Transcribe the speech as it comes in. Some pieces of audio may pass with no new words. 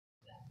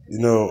You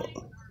know,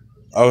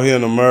 out here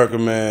in America,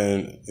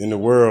 man, in the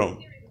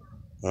world,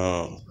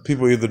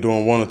 people either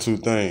doing one or two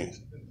things.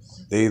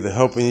 They either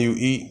helping you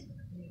eat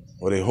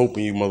or they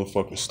hoping you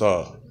motherfucking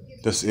starve.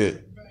 That's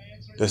it.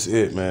 That's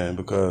it, man.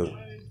 Because,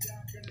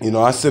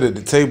 I sit at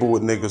the table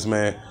with niggas,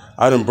 man.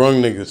 I done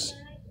brung niggas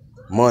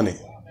money.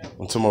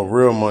 I'm talking about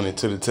real money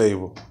to the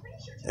table.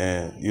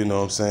 And, you know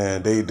what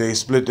I'm saying? They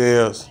split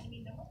theirs.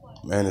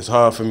 Man, it's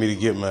hard for me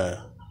to get mine.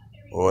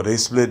 Or they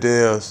split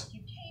theirs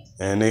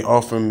and they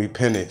offering me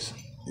pennies.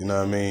 You know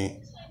what I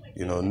mean?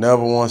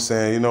 Never once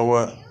saying, you know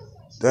what?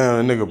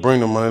 Damn, that nigga bring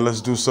the money. Let's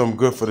do something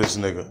good for this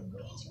nigga.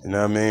 You know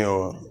what I mean?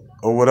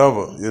 Or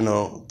whatever,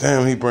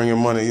 Damn, he bringing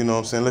money, you know what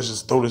I'm saying? Let's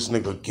just throw this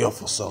nigga a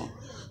gift or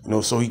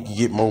something, so he can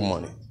get more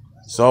money.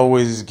 It's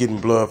always getting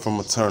blood from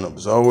a turnip.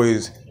 It's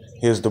always,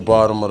 here's the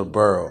bottom of the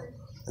barrel.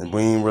 And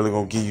we ain't really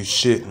gonna give you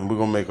shit and we're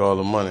gonna make all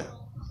the money.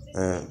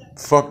 And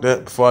fuck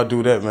that. Before I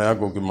do that, man, I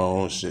go get my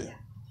own shit. You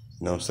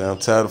know what I'm saying? I'm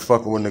tired of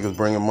fucking with niggas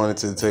bringing money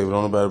to the table.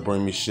 Don't nobody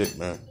bring me shit,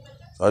 man.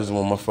 So I just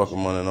want my fucking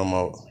money and I'm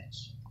out.